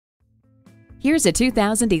Here's a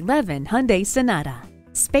 2011 Hyundai Sonata.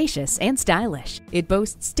 Spacious and stylish, it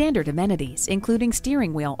boasts standard amenities including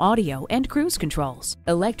steering wheel audio and cruise controls,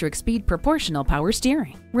 electric speed proportional power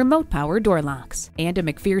steering, remote power door locks, and a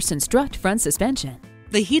McPherson strut front suspension.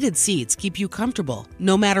 The heated seats keep you comfortable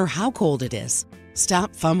no matter how cold it is.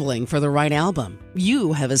 Stop fumbling for the right album.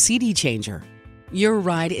 You have a CD changer. Your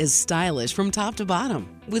ride is stylish from top to bottom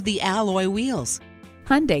with the alloy wheels.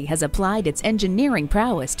 Hyundai has applied its engineering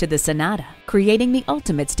prowess to the Sonata, creating the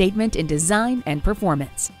ultimate statement in design and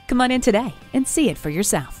performance. Come on in today and see it for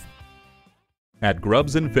yourself. At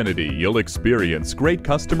Grubbs Infiniti, you'll experience great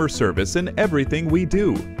customer service in everything we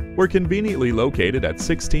do. We're conveniently located at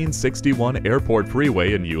 1661 Airport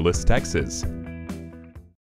Freeway in Euless, Texas.